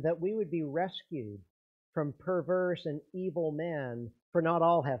 And that we would be rescued from perverse and evil men, for not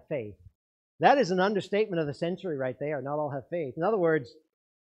all have faith. That is an understatement of the century right there. Not all have faith. In other words,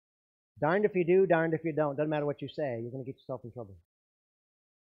 darned if you do, darned if you don't. Doesn't matter what you say. You're going to get yourself in trouble.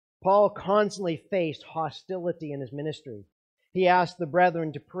 Paul constantly faced hostility in his ministry. He asked the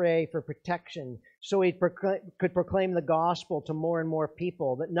brethren to pray for protection so he could proclaim the gospel to more and more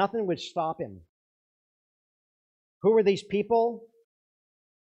people, that nothing would stop him. Who were these people?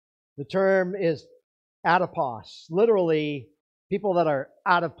 The term is atopos, literally people that are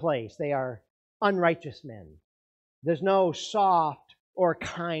out of place. They are unrighteous men. There's no soft or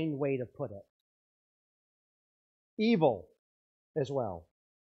kind way to put it. Evil as well.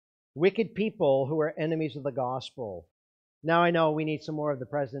 Wicked people who are enemies of the gospel. Now I know we need some more of the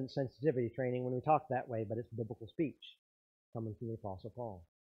president's sensitivity training when we talk that way, but it's biblical speech coming from the Apostle Paul.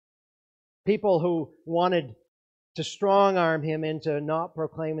 People who wanted to strong-arm him into not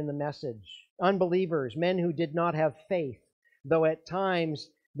proclaiming the message. Unbelievers, men who did not have faith, though at times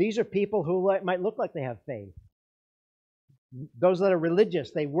these are people who might look like they have faith. Those that are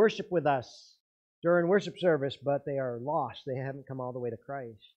religious, they worship with us during worship service, but they are lost. They haven't come all the way to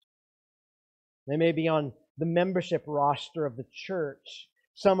Christ. They may be on the membership roster of the church,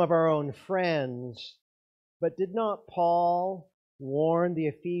 some of our own friends. But did not Paul warn the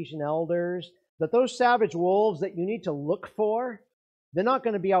Ephesian elders that those savage wolves that you need to look for, they're not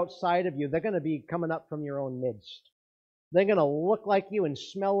going to be outside of you. They're going to be coming up from your own midst. They're going to look like you and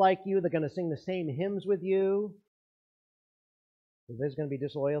smell like you. They're going to sing the same hymns with you. There's going to be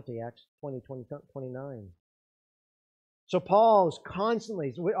disloyalty, Acts 20, 29. So Paul's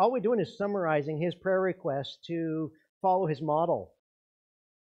constantly, all we're doing is summarizing his prayer request to follow his model.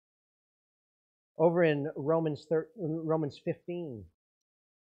 Over in Romans 15.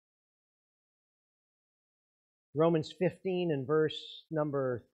 Romans 15 and verse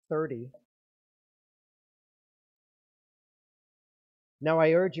number 30. Now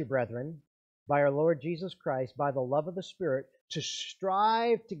I urge you, brethren, by our Lord Jesus Christ, by the love of the Spirit, to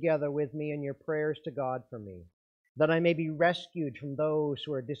strive together with me in your prayers to God for me, that I may be rescued from those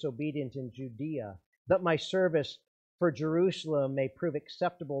who are disobedient in Judea, that my service for Jerusalem may prove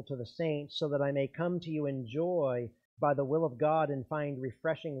acceptable to the saints, so that I may come to you in joy by the will of God and find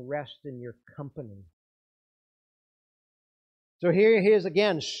refreshing rest in your company. So here he is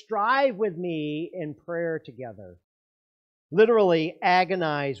again, strive with me in prayer together. Literally,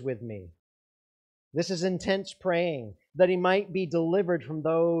 agonize with me. This is intense praying, that he might be delivered from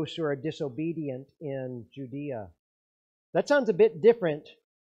those who are disobedient in Judea. That sounds a bit different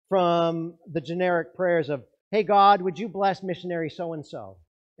from the generic prayers of, hey, God, would you bless missionary so-and-so?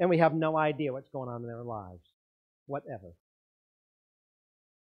 And we have no idea what's going on in their lives. Whatever.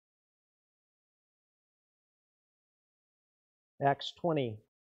 Acts 20.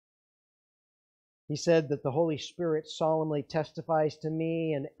 He said that the Holy Spirit solemnly testifies to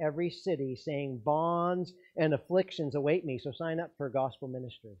me in every city, saying bonds and afflictions await me. So sign up for gospel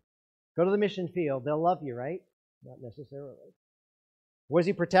ministry. Go to the mission field. They'll love you, right? Not necessarily. Was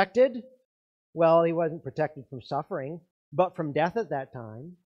he protected? Well, he wasn't protected from suffering, but from death at that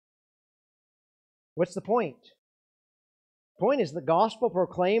time. What's the point? The point is the gospel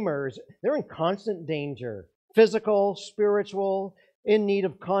proclaimers, they're in constant danger. Physical, spiritual, in need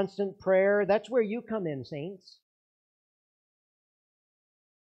of constant prayer. That's where you come in, saints.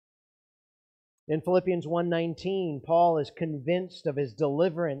 In Philippians 1:19, Paul is convinced of his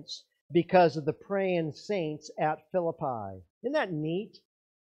deliverance because of the praying saints at Philippi. Isn't that neat?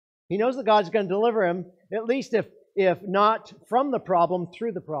 He knows that God's going to deliver him, at least if not from the problem,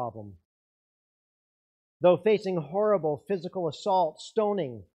 through the problem. Though facing horrible physical assault,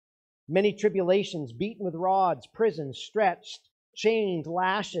 stoning, many tribulations, beaten with rods, prisons, stretched, chained,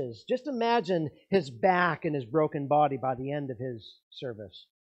 lashes. Just imagine his back and his broken body by the end of his service.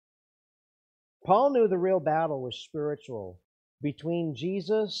 Paul knew the real battle was spiritual, between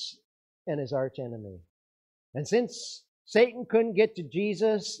Jesus and his archenemy. And since Satan couldn't get to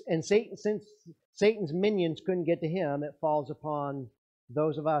Jesus, and since Satan's minions couldn't get to him, it falls upon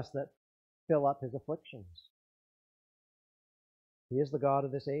those of us that fill up his afflictions. He is the God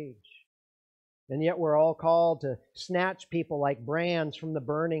of this age. And yet we're all called to snatch people like brands from the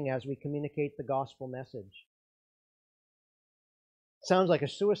burning as we communicate the gospel message. Sounds like a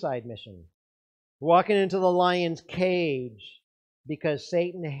suicide mission. Walking into the lion's cage because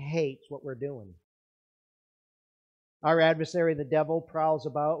Satan hates what we're doing. Our adversary, the devil, prowls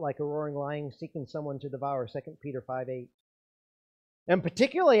about like a roaring lion seeking someone to devour, 2 Peter 5:8. And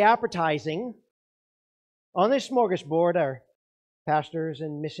particularly appetizing, on this smorgasbord are pastors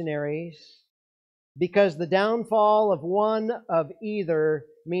and missionaries, because the downfall of one of either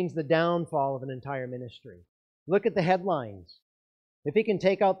means the downfall of an entire ministry. Look at the headlines. If he can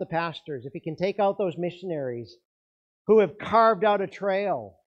take out the pastors, if he can take out those missionaries who have carved out a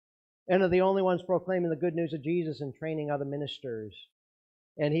trail and are the only ones proclaiming the good news of Jesus and training other ministers,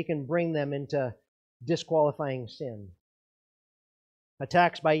 and he can bring them into disqualifying sin.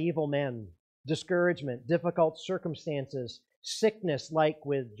 Attacks by evil men, discouragement, difficult circumstances, sickness like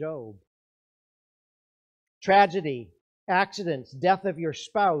with Job. Tragedy, accidents, death of your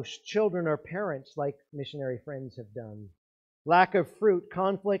spouse, children, or parents, like missionary friends have done. Lack of fruit,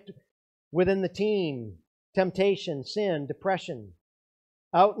 conflict within the team, temptation, sin, depression,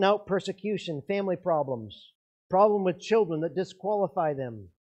 out-and-out persecution, family problems, problem with children that disqualify them,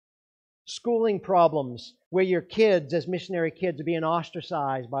 schooling problems where your kids, as missionary kids, are being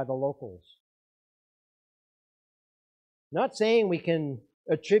ostracized by the locals. Not saying we can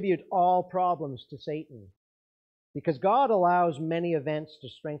attribute all problems to Satan, because God allows many events to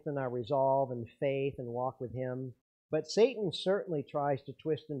strengthen our resolve and faith and walk with Him. But Satan certainly tries to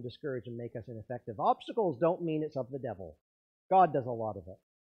twist and discourage and make us ineffective. Obstacles don't mean it's of the devil. God does a lot of it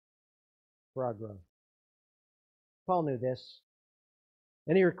for our growth. Paul knew this,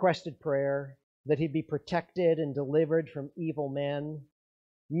 and he requested prayer that he'd be protected and delivered from evil men,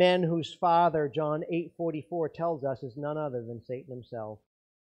 men whose father, John 8:44 tells us, is none other than Satan himself.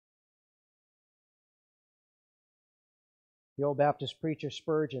 The old Baptist preacher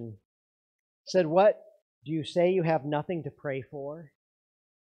Spurgeon said, "What, do you say you have nothing to pray for?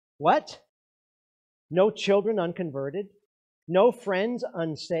 What? No children unconverted? No friends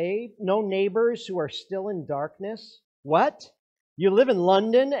unsaved? No neighbors who are still in darkness? What? You live in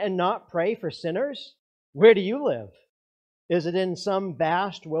London and not pray for sinners? Where do you live? Is it in some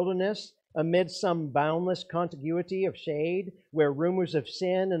vast wilderness, amid some boundless contiguity of shade, where rumors of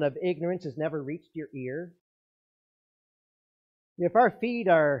sin and of ignorance has never reached your ear?" If our feet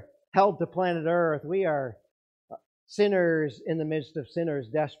are held to planet Earth, we are sinners in the midst of sinners,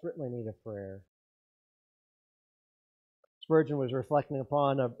 desperately in need of prayer. Spurgeon was reflecting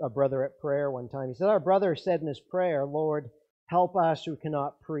upon a brother at prayer one time. He said, "Our brother said in his prayer, 'Lord, help us who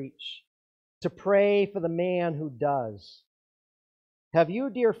cannot preach, to pray for the man who does.' Have you,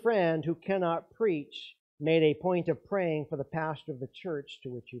 dear friend, who cannot preach, made a point of praying for the pastor of the church to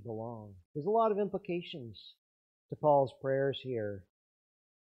which you belong?" There's a lot of implications to Paul's prayers here.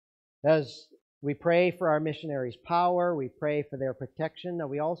 As we pray for our missionaries' power, we pray for their protection. Are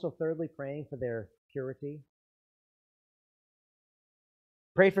we also thirdly praying for their purity?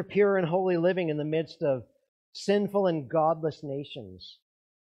 Pray for pure and holy living in the midst of sinful and godless nations.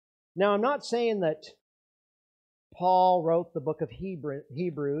 Now, I'm not saying that Paul wrote the book of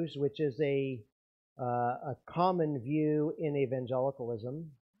Hebrews, which is a common view in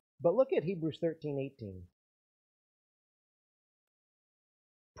evangelicalism, but look at Hebrews 13:18.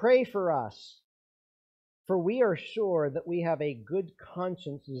 Pray for us, for we are sure that we have a good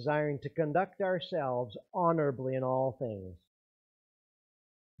conscience, desiring to conduct ourselves honorably in all things.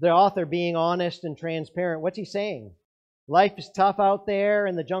 The author being honest and transparent, what's he saying? Life is tough out there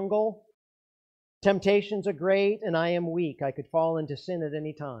in the jungle. Temptations are great, and I am weak. I could fall into sin at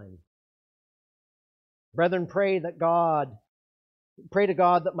any time. Brethren, pray to God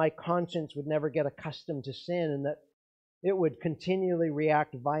that my conscience would never get accustomed to sin, and that it would continually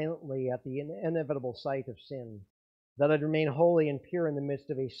react violently at the inevitable sight of sin, that I'd remain holy and pure in the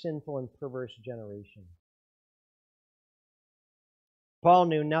midst of a sinful and perverse generation. Paul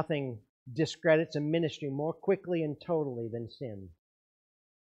knew nothing discredits a ministry more quickly and totally than sin.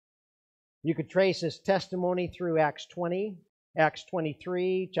 You could trace his testimony through Acts 20, Acts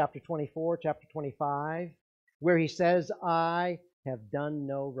 23, chapter 24, chapter 25, where he says, "I have done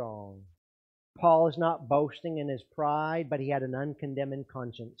no wrong." Paul is not boasting in his pride, but he had an uncondemned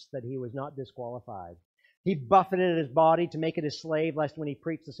conscience that he was not disqualified. He buffeted his body to make it his slave, lest when he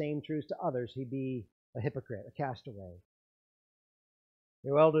preached the same truths to others, he be a hypocrite, a castaway.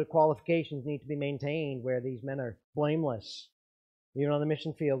 The qualifications need to be maintained where these men are blameless, even on the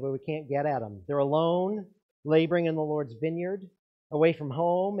mission field where we can't get at them. They're alone, laboring in the Lord's vineyard, away from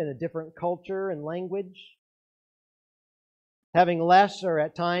home, in a different culture and language, having less or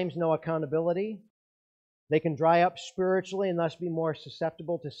at times no accountability. They can dry up spiritually and thus be more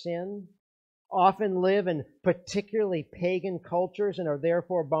susceptible to sin, often live in particularly pagan cultures and are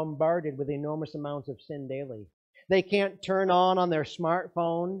therefore bombarded with enormous amounts of sin daily. They can't turn on their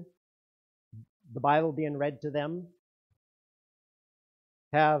smartphone the Bible being read to them,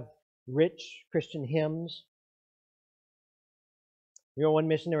 have rich Christian hymns. One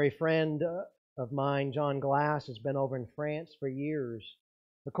missionary friend of mine, John Glass, has been over in France for years.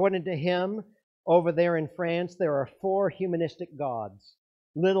 According to him, over there in France, there are 4 humanistic gods,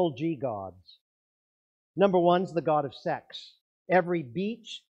 little g gods. Number 1's the god of sex. Every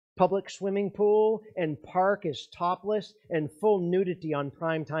beach, public swimming pool, and park is topless and full nudity on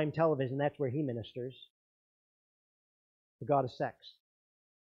primetime television. That's where he ministers. The god of sex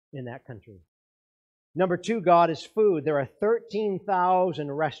in that country. Number 2 god is food. There are 13,000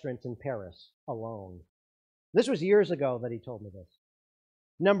 restaurants in Paris alone. This was years ago that he told me this.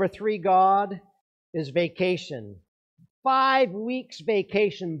 Number 3 god is vacation. 5 weeks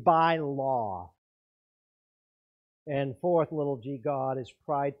vacation by law. And 4th little g god is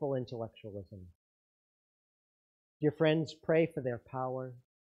prideful intellectualism. Dear friends, pray for their power.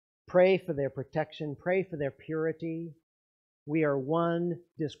 Pray for their protection. Pray for their purity. We are one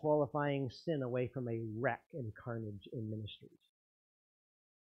disqualifying sin away from a wreck and carnage in ministries.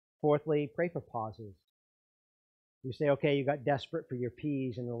 4thly, pray for pauses. You say, okay, you got desperate for your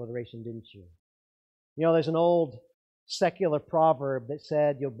P's in alliteration, didn't you? There's an old secular proverb that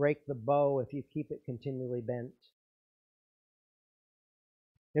said, you'll break the bow if you keep it continually bent.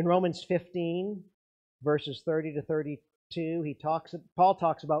 In Romans 15, verses 30 to 32, 2, Paul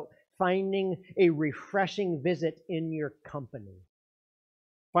talks about finding a refreshing visit in your company.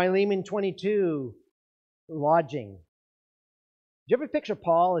 Philemon 22, lodging. Do you ever picture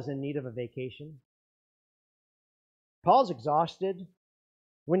Paul as in need of a vacation? Paul's exhausted.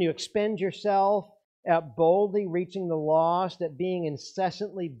 When you expend yourself at boldly reaching the lost, at being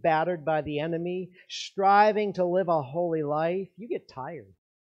incessantly battered by the enemy, striving to live a holy life, you get tired.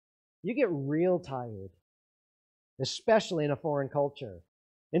 You get real tired, especially in a foreign culture.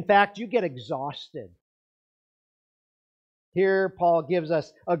 In fact, you get exhausted. Here, Paul gives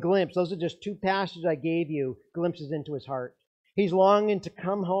us a glimpse. Those are just two passages I gave you, glimpses into his heart. He's longing to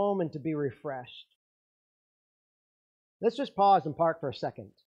come home and to be refreshed. Let's just pause and park for a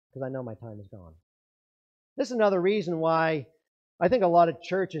second, because I know my time is gone. This is another reason why I think a lot of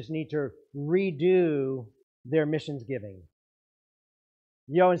churches need to redo their missions giving.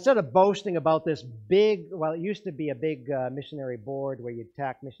 Instead of boasting about this big, well, it used to be a big missionary board where you'd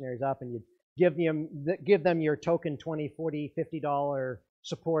tack missionaries up and you'd give them your token $20, $40, $50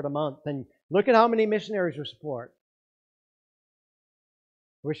 support a month. And look at how many missionaries we support.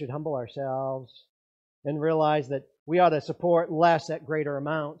 We should humble ourselves and realize that we ought to support less at greater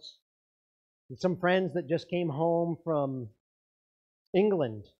amounts. And some friends that just came home from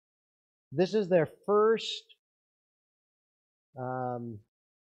England, this is their first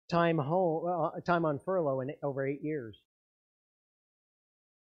time on furlough in over 8 years.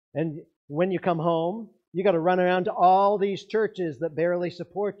 And when you come home, you got to run around to all these churches that barely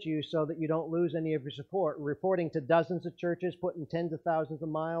support you so that you don't lose any of your support. Reporting to dozens of churches, putting tens of thousands of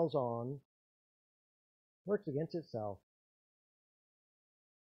miles on, works against itself.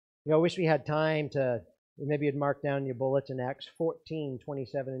 I wish we had time to, maybe you'd mark down your bulletin, Acts 14,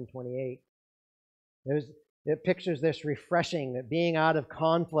 27 and 28. It pictures this refreshing, being out of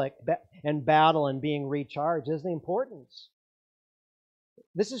conflict and battle and being recharged. This is the importance.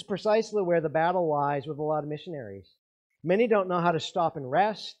 This is precisely where the battle lies with a lot of missionaries. Many don't know how to stop and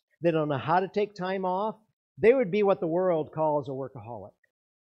rest. They don't know how to take time off. They would be what the world calls a workaholic.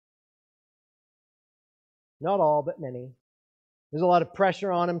 Not all, but many. There's a lot of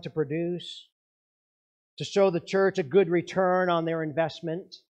pressure on them to produce, to show the church a good return on their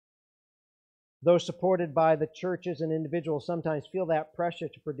investment. Those supported by the churches and individuals sometimes feel that pressure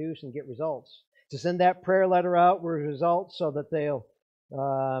to produce and get results, to send that prayer letter out with results so that they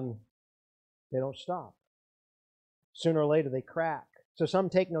don't stop. Sooner or later they crack. So some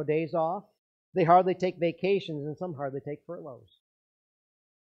take no days off. They hardly take vacations, and some hardly take furloughs.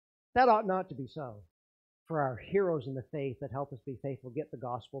 That ought not to be so. For our heroes in the faith that help us be faithful, get the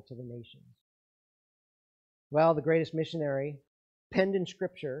gospel to the nations. Well, the greatest missionary penned in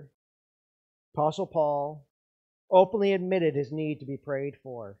Scripture, Apostle Paul, openly admitted his need to be prayed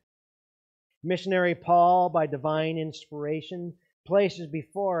for. Missionary Paul, by divine inspiration, places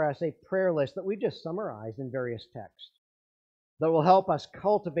before us a prayer list that we've just summarized in various texts that will help us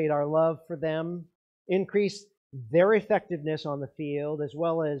cultivate our love for them, increase their effectiveness on the field, as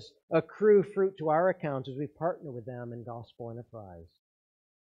well as accrue fruit to our account as we partner with them in gospel enterprise.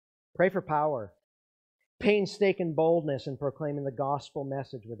 Pray for power, painstaking boldness in proclaiming the gospel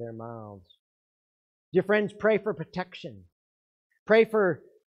message with their mouths. Dear friends, pray for protection. Pray for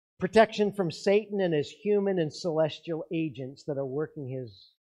protection from Satan and his human and celestial agents that are working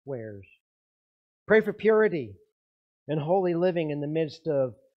his wares. Pray for purity and holy living in the midst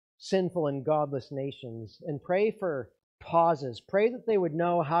of sinful and godless nations. And pray for pauses. Pray that they would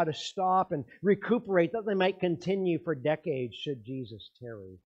know how to stop and recuperate, that they might continue for decades should Jesus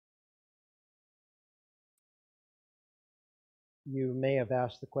tarry. You may have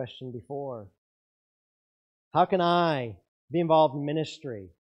asked the question before. How can I be involved in ministry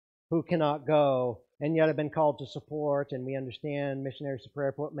who cannot go and yet have been called to support? And we understand Missionaries to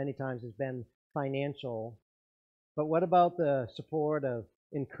Prayer Point many times has been financial. But what about the support of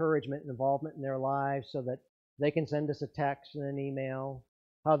encouragement and involvement in their lives so that they can send us a text and an email,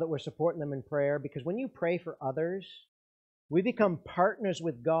 how that we're supporting them in prayer? Because when you pray for others, we become partners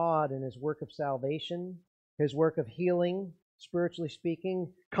with God in His work of salvation, His work of healing, spiritually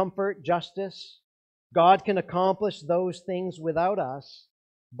speaking, comfort, justice. God can accomplish those things without us,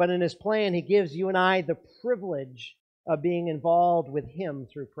 but in His plan, He gives you and I the privilege of being involved with Him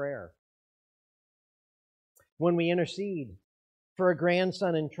through prayer. When we intercede for a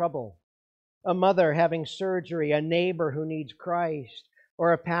grandson in trouble, a mother having surgery, a neighbor who needs Christ,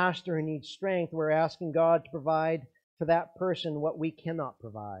 or a pastor who needs strength, we're asking God to provide for that person what we cannot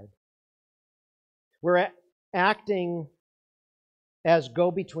provide. We're acting as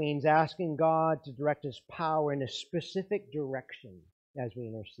go-betweens, asking God to direct His power in a specific direction as we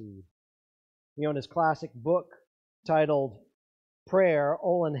intercede. In His classic book, titled Prayer,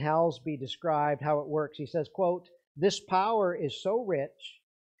 Olin Halsby described how it works. He says, quote, "This power is so rich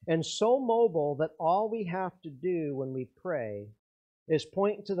and so mobile that all we have to do when we pray is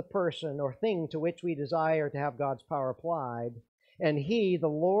point to the person or thing to which we desire to have God's power applied, and He, the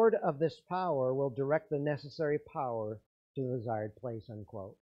Lord of this power, will direct the necessary power to the desired place,"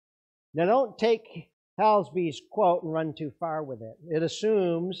 unquote. Now, don't take Halsby's quote and run too far with it. It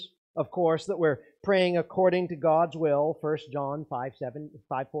assumes, of course, that we're praying according to God's will, 1 John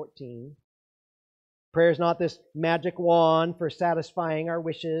 5:14. Prayer is not this magic wand for satisfying our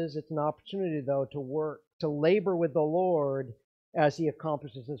wishes. It's an opportunity, though, to work, to labor with the Lord as He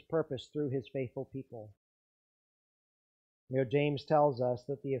accomplishes His purpose through His faithful people. You know, James tells us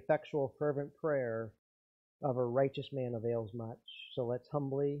that the effectual, fervent prayer of a righteous man avails much. So let's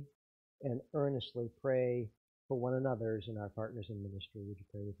humbly and earnestly pray for one another and our partners in ministry. Would you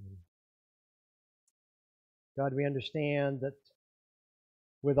pray with me? God, we understand that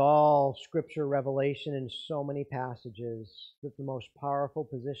with all Scripture revelation in so many passages, that the most powerful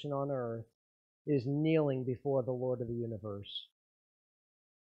position on earth is kneeling before the Lord of the universe.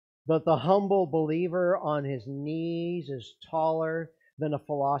 That the humble believer on his knees is taller than a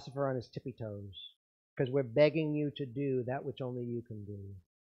philosopher on his tippy toes, because we're begging you to do that which only you can do.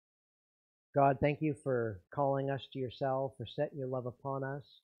 God, thank you for calling us to yourself, for setting your love upon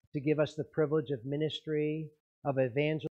us, to give us the privilege of ministry, of evangelism,